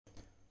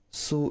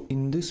So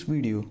in this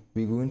video,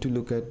 we're going to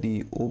look at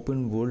the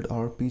Open World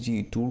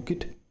RPG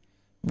Toolkit,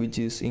 which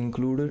is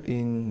included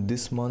in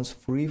this month's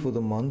free for the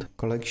month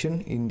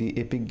collection in the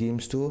Epic Game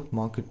Store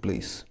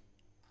marketplace.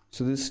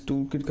 So this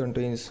toolkit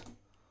contains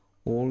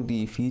all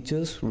the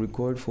features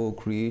required for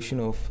creation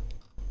of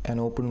an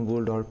open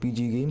world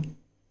RPG game.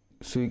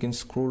 So you can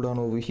scroll down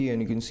over here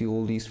and you can see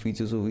all these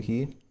features over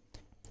here.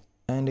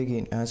 And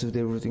again, as with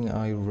everything,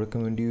 I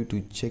recommend you to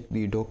check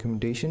the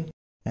documentation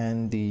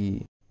and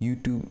the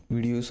YouTube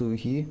videos over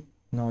here.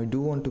 Now I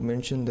do want to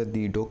mention that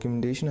the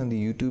documentation and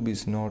the YouTube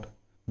is not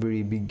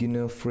very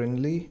beginner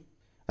friendly,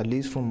 at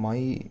least from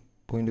my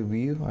point of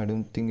view. I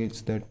don't think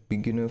it's that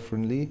beginner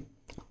friendly.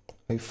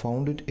 I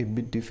found it a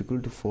bit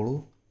difficult to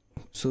follow.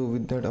 So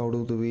with that out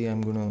of the way,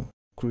 I'm gonna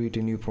create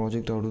a new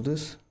project out of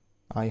this.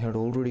 I had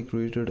already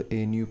created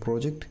a new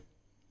project.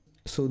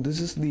 So this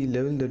is the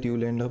level that you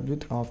will end up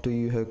with after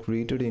you have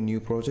created a new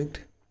project.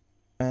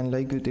 And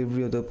like with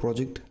every other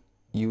project,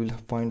 you will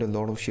find a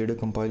lot of shader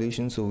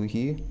compilations over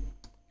here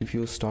if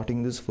you're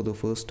starting this for the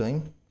first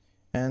time.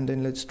 And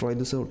then let's try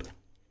this out.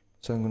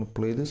 So I'm going to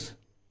play this,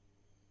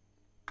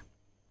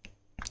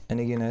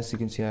 and again, as you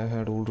can see, I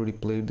had already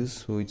played this,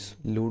 so it's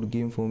load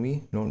game for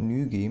me, not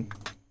new game.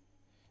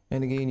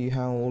 And again, you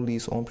have all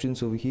these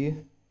options over here.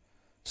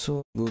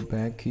 So go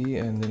back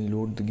here and then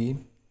load the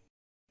game,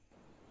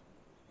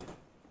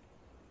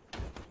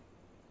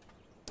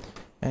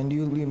 and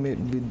you'll be met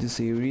with this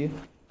area.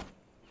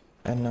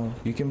 And now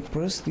you can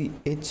press the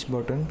H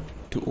button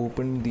to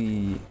open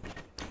the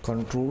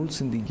controls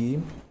in the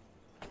game,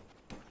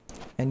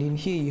 and in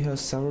here you have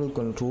several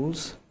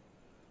controls.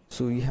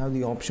 So you have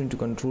the option to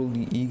control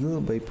the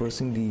eagle by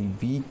pressing the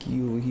V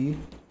key over here,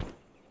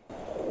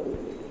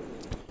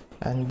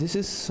 and this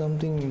is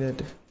something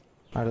that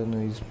I don't know,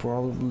 is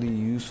probably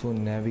used for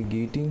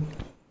navigating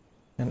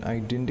and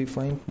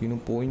identifying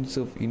points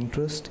of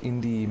interest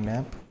in the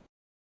map.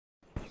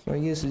 So I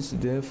guess it's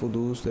there for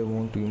those that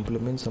want to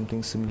implement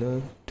something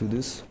similar to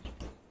this.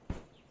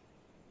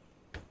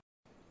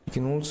 You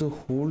can also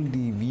hold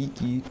the V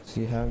key,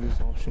 so you have this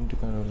option to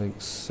kind of like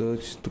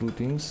search through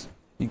things.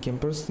 You can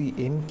press the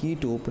N key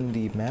to open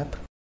the map,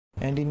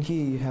 and in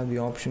here you have the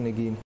option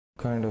again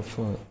kind of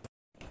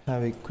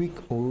have a quick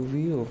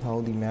overview of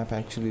how the map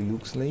actually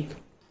looks like.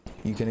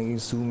 You can again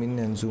zoom in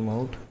and zoom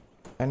out,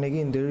 and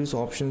again there is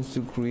options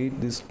to create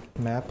this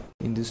map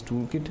in this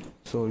toolkit,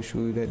 so I'll show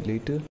you that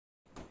later.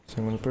 So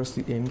I'm going to press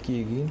the N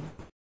key again,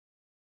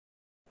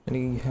 and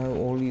you have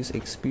all these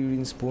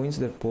experience points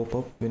that pop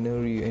up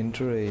whenever you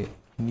enter a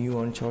new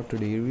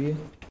uncharted area.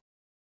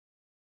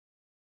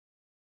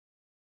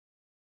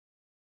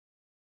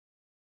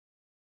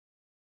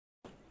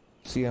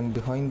 See, I'm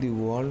behind the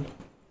wall,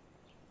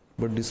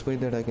 but despite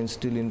that I can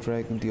still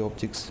interact with the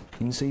objects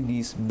inside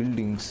these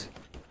buildings.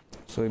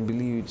 So I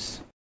believe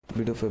it's a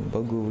bit of a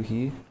bug over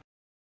here,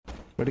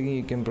 but again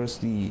you can press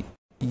the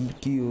E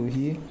key over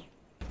here,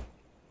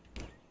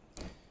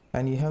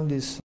 and you have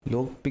this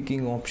lock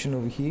picking option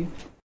over here.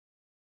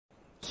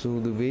 So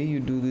the way you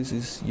do this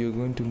is you're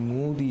going to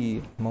move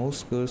the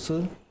mouse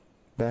cursor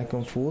back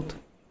and forth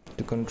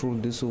to control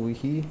this over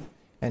here,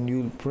 and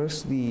you'll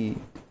press the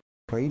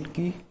right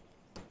key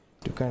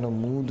to kind of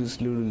move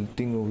this little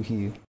thing over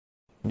here.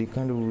 You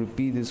kind of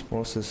repeat this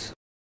process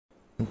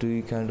until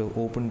you kind of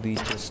open the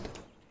chest,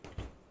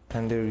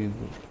 and there you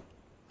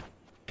go.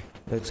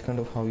 That's kind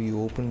of how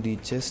you open the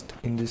chest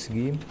in this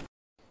game.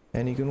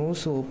 And you can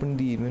also open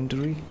the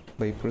inventory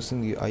by pressing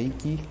the I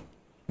key.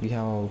 We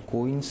have our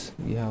coins,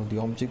 we have the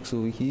objects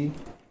over here.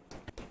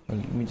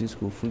 And let me just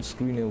go full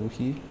screen over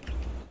here.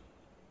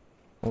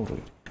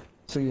 Alright,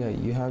 so yeah,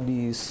 you have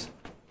these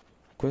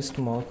quest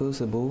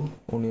markers above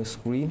on your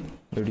screen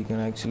that you can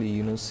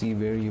actually see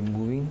where you're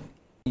moving.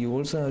 You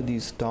also have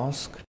these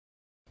tasks,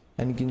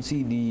 and you can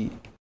see the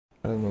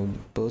the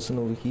person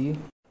over here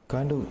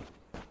kind of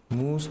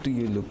moves to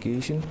your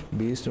location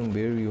based on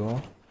where you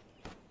are.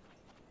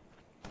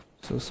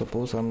 So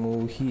suppose I'm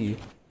over here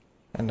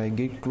and I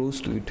get close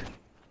to it,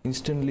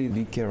 instantly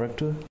the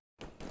character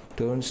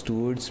turns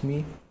towards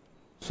me.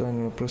 So I'm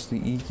going to press the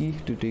E key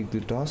to take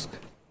the task.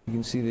 You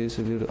can see there's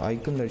a little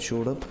icon that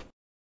showed up.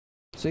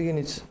 So again,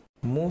 it's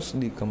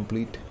mostly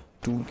complete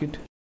toolkit.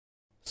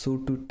 So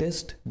to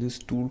test this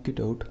toolkit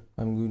out,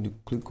 I'm going to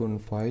click on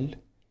File,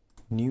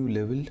 New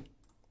Level,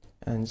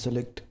 and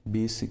select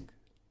Basic.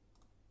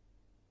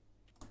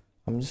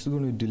 I'm just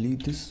going to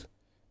delete this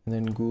and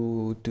then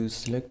go to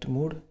Select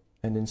Mode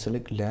and then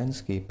select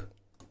Landscape.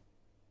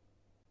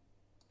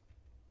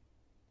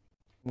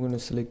 I'm going to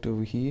select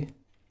over here,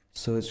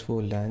 search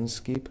for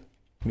Landscape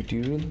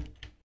Material,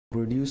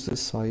 reduce the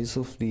size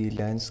of the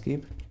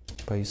landscape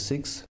by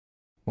 6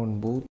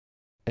 on both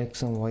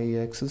X and Y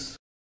axis,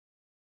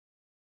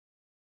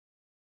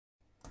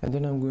 and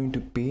then I'm going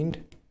to paint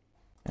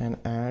and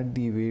add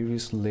the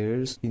various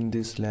layers in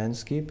this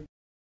landscape.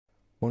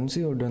 Once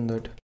you have done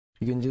that,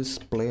 you can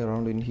just play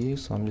around in here.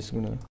 So I'm just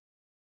gonna,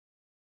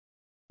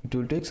 it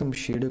will take some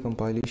shader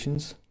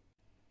compilations,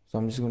 so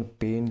I'm just gonna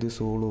paint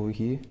this all over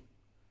here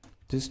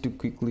just to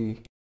quickly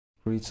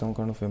create some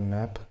kind of a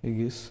map, I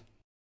guess.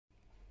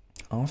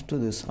 After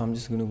this, I'm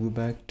just going to go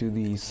back to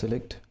the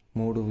select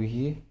mode over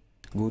here,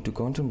 go to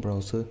content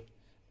browser,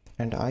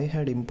 and I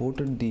had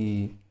imported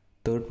the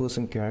third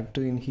person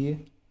character in here.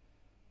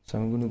 So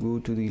I'm going to go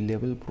to the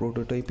level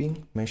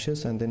prototyping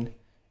meshes and then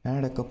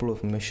add a couple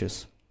of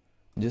meshes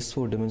just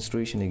for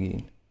demonstration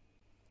again.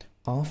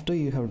 After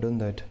you have done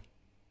that,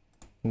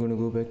 I'm going to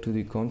go back to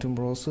the content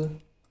browser,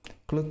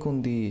 click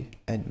on the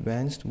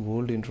advanced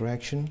world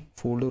interaction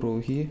folder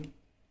over here,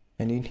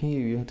 and in here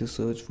you have to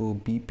search for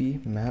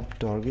BP map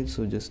target.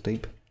 So just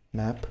type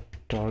map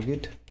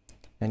target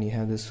and you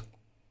have this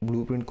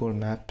blueprint called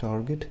map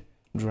target.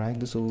 Drag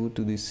this over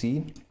to the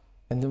scene,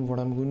 and then what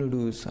I'm going to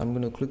do is I'm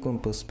going to click on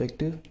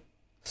perspective,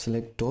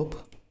 select top,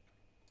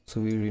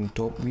 so we're in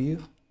top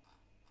view.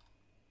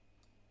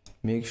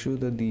 Make sure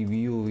that the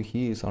view over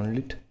here is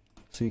unlit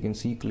so you can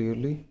see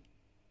clearly.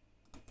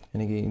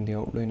 And again in the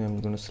outline I'm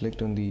going to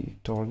select on the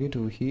target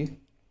over here.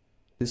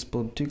 This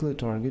particular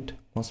target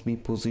must be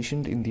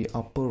positioned in the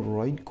upper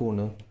right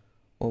corner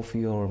of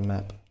your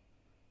map.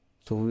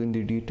 So in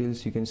the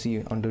details you can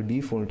see under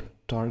default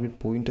target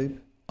point type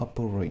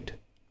upper right.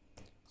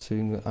 So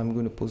I'm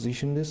going to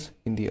position this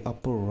in the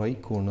upper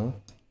right corner.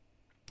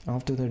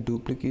 After that,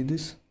 duplicate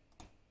this,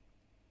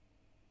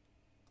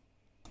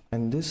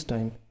 and this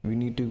time we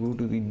need to go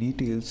to the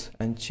details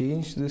and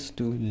change this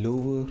to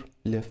lower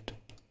left.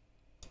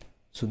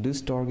 So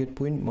this target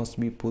point must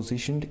be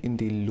positioned in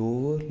the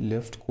lower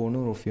left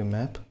corner of your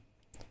map.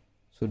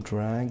 So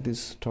drag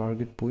this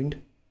target point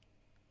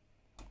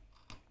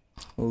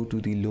over to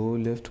the lower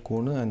left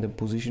corner and then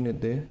position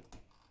it there.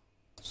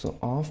 So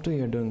after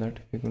you have done that,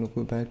 you're going to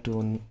go back to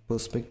one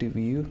perspective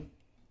view.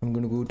 I'm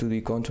going to go to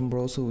the content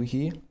browser over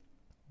here,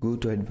 go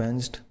to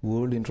advanced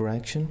world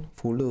interaction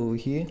folder over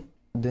here,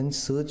 then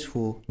search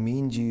for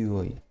main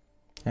GUI,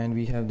 and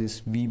we have this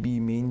VB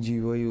main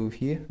GUI over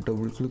here.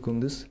 Double click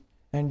on this,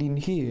 and in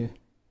here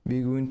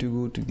we're going to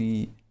go to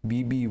the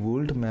BB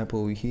world map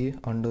over here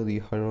under the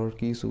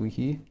hierarchies over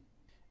here,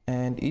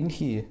 and in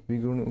here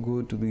we're going to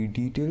go to the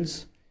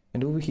details,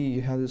 and over here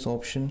you have this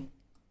option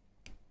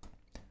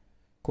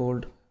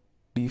called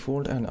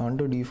default, and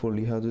under default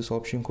you have this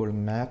option called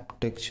map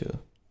texture.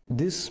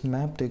 This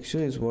map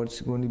texture is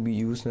what's going to be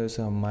used as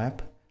a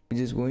map, which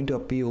is going to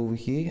appear over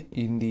here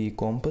in the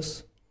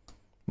compass,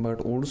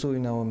 but also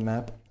in our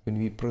map when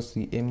we press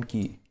the M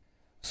key.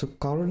 So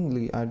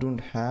currently I don't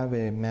have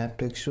a map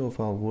texture of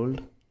our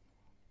world.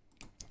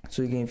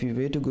 So again, if you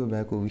were to go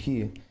back over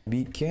here,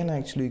 we can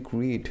actually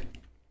create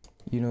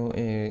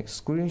a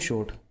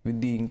screenshot with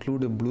the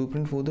included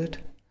blueprint for that,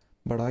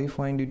 but I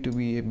find it to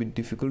be a bit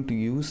difficult to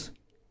use.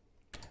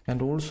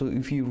 And also,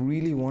 if you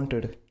really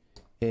wanted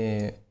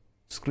a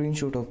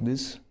screenshot of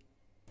this,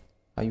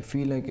 I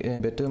feel like a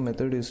better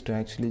method is to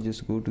actually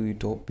just go to the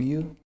top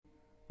view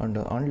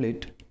under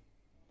unlit,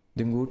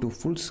 then go to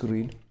full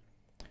screen,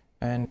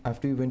 and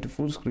after you went to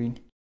full screen,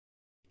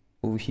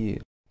 over here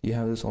you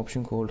have this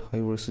option called high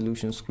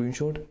resolution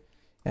screenshot,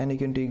 and you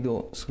can take the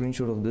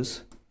screenshot of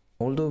this.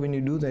 Although when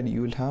you do that,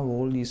 you will have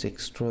all these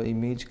extra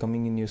image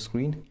coming in your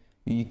screen.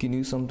 You can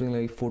use something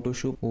like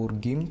Photoshop or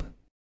GIMP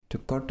to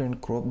cut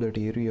and crop that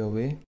area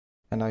away,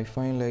 and I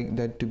find like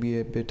that to be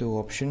a better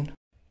option.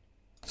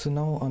 So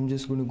now I'm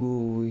just going to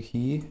go over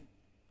here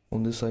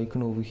on this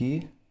icon over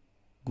here,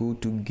 go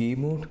to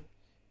game mode,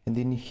 and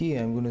then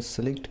here I'm going to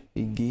select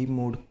a game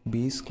mode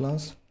base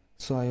class.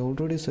 So I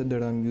already said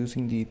that I'm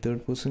using the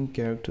third person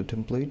character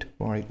template,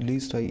 or at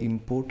least I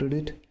imported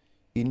it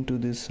into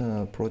this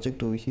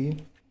project over here.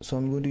 So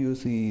I'm going to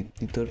use the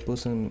third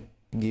person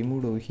game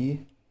mode over here,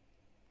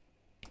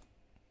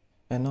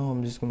 and now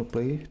I'm just going to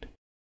play it.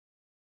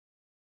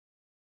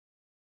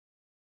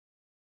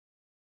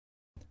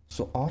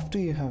 So after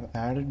you have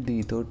added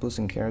the third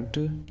person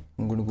character,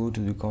 I'm going to go to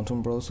the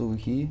content browser over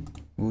here,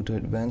 go to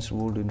advanced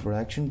world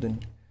interaction,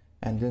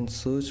 and then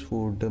search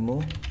for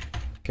demo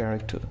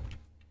character.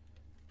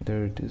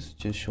 There it is,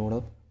 just showed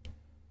up.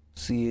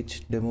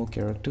 CH demo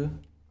character.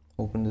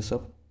 Open this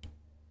up,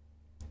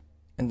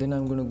 and then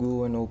I'm going to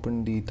go and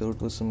open the third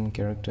person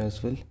character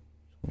as well.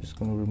 I'm just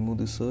going to remove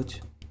the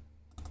search.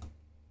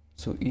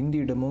 So in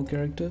the demo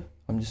character,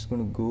 I'm just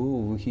going to go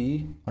over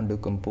here under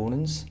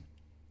components,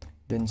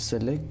 then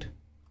select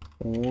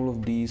all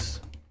of these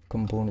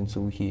components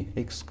over here,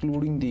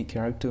 excluding the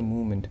character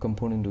movement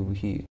component over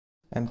here,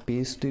 and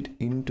paste it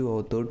into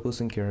our third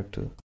person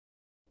character.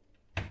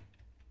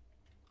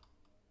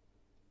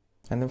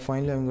 And then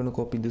finally I'm going to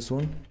copy this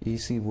one,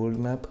 AC world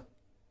map,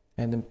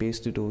 and then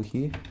paste it over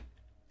here.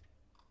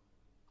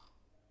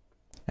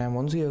 And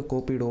once you have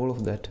copied all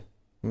of that,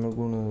 I'm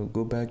going to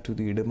go back to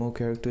the demo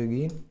character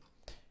again,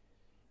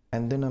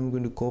 and then I'm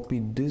going to copy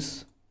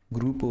this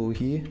group over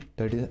here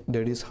that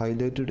is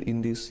highlighted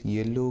in this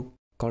yellow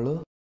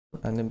color,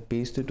 and then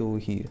paste it over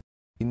here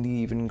in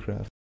the event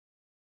graph.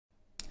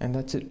 And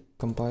that's it.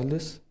 Compile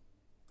this,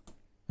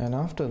 and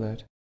after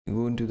that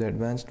go into the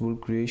advanced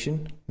world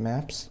creation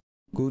maps,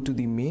 go to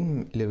the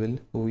main level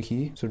over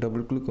here. So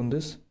double click on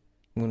this,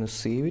 I'm going to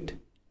save it,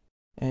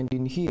 and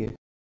in here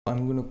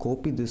I'm going to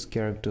copy this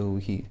character over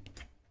here.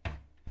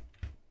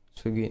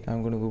 So again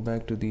I'm going to go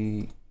back to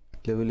the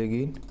level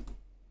again,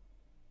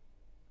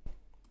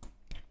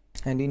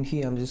 and in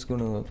here I'm just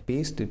gonna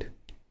paste it.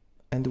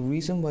 And the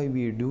reason why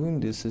we are doing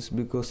this is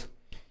because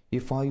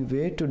if I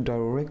were to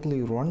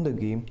directly run the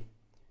game,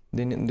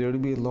 then there will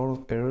be a lot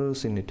of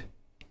errors in it.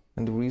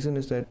 And the reason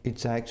is that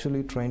it's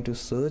actually trying to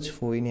search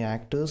for any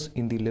actors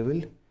in the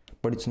level,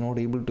 but it's not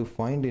able to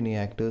find any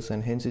actors,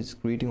 and hence it's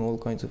creating all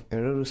kinds of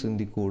errors in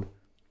the code.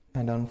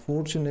 And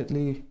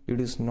unfortunately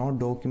it is not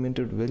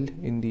documented well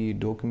in the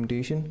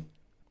documentation.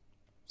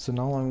 So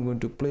now I'm going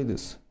to play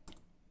this,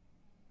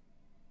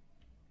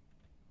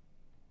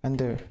 and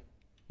there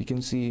you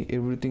can see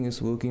everything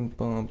is working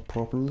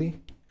properly.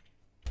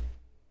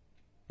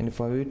 And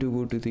if I were to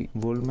go to the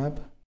world map,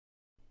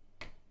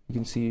 you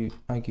can see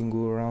I can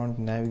go around,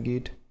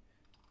 navigate,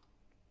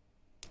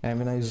 and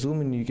when I zoom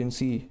in you can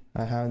see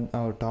I have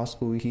our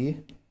task over here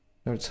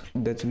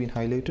that's been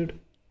highlighted.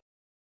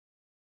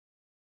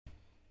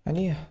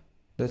 And yeah,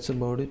 that's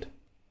about it.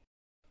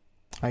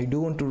 I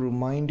do want to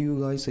remind you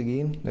guys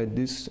again that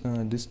this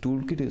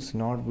toolkit is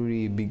not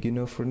very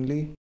beginner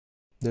friendly.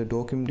 The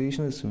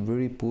documentation is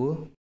very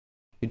poor.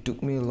 It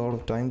took me a lot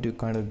of time to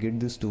kind of get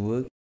this to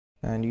work,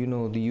 and you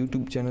know, the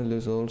YouTube channel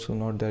is also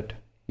not that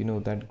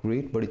that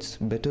great, but it's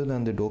better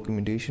than the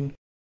documentation.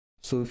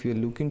 So if you're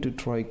looking to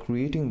try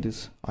creating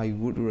this, I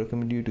would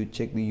recommend you to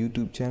check the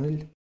YouTube channel.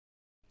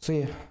 So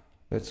yeah,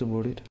 that's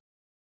about it.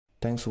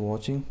 Thanks for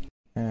watching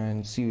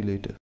and see you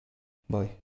later. Bye.